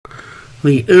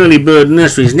The early bird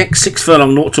Nursery is next, 6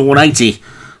 furlong, 0 to 180.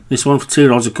 This one for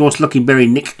 $2, of course. Lucky Berry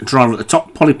Nick, driver at the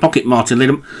top. Polly Pocket, Martin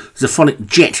Lidham. Zaphonic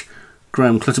Jet,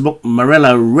 Graham Clutterbuck.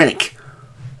 Morello Relic,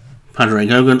 Padre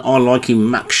Gogan. I Like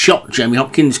Him, Max Shot. Jamie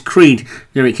Hopkins, Creed,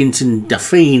 Derek Hinton,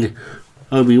 Daphne,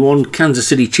 Obi-Wan, Kansas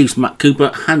City Chiefs, Matt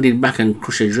Cooper, Handed Back and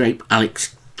Crusher Drape,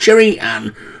 Alex Cherry,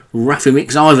 and Raffy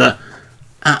Mix either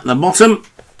at the bottom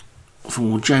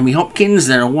for Jamie Hopkins.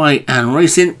 They're away and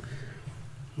racing.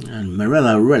 And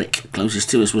Morello Relic, closest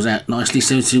to us, was out nicely.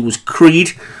 So too was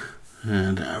Creed.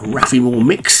 And Raffymore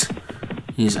Mix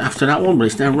is after that one, but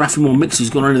it's now Raffymore Mix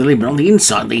who's gone under the lead. But on the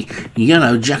inside, the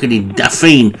yellow jacketed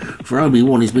Daphne for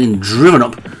Obi-Wan is being driven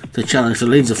up to challenge the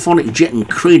leads. Zaphonic Jet and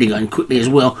Creed are going quickly as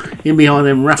well. In behind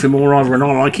them, Raffymore Either and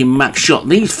I Like Him, Max Shot.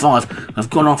 These 5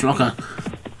 have gone off like a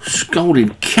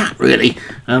scolded cat, really,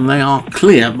 and they are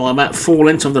clear by about 4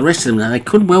 lengths of the rest of them now. They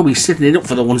could well be setting it up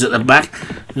for the ones at the back,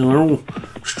 who are all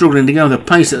struggling to go the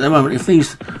pace at the moment. If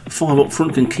these 5 up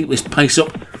front can keep this pace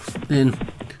up, then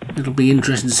it'll be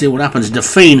interesting to see what happens.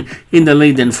 Daphne in the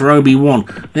lead then for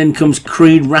Obi-Wan. Then comes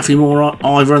Creed, Raffymore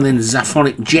Ivor, and then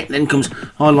Zaphonic Jet. Then comes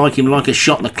I Like Him Like a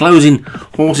Shot. The closing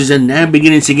horses are now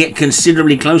beginning to get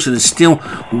considerably closer. There's still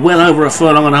well over a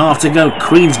furlong and a half to go.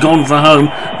 Creed's gone for home.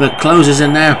 The closers are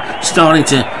now starting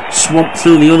to swamp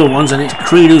through the other ones, and it's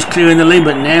Creed who's clearing the lead.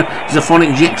 But now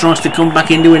Zaphonic Jet tries to come back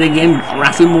into it again.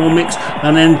 Raffymore Mix,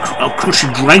 and then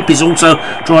Crusher Drape is also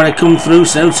trying to come through.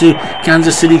 So to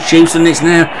Kansas City Chiefs, and it's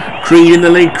now Creed in the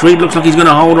lead. Creed looks like he's going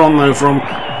to hold on though from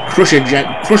Crusher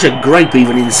Grape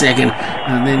even in second,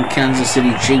 and then Kansas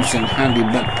City Chiefs and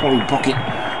Handed Back. Polly Pocket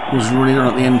was running on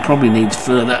at the end, probably needs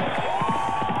further.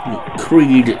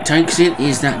 Creed takes it.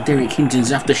 Is that Derek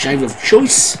Hinton's aftershave of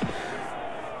choice?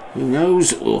 Who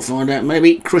knows? We'll find out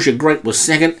maybe. Crusher Grape was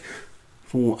second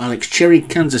for Alex Cherry.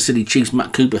 Kansas City Chiefs,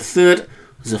 Matt Cooper third.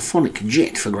 Zaphonic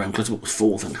Jet for Graham Clutterbuck was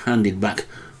fourth, and Handed Back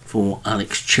for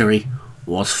Alex Cherry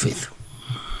was fifth.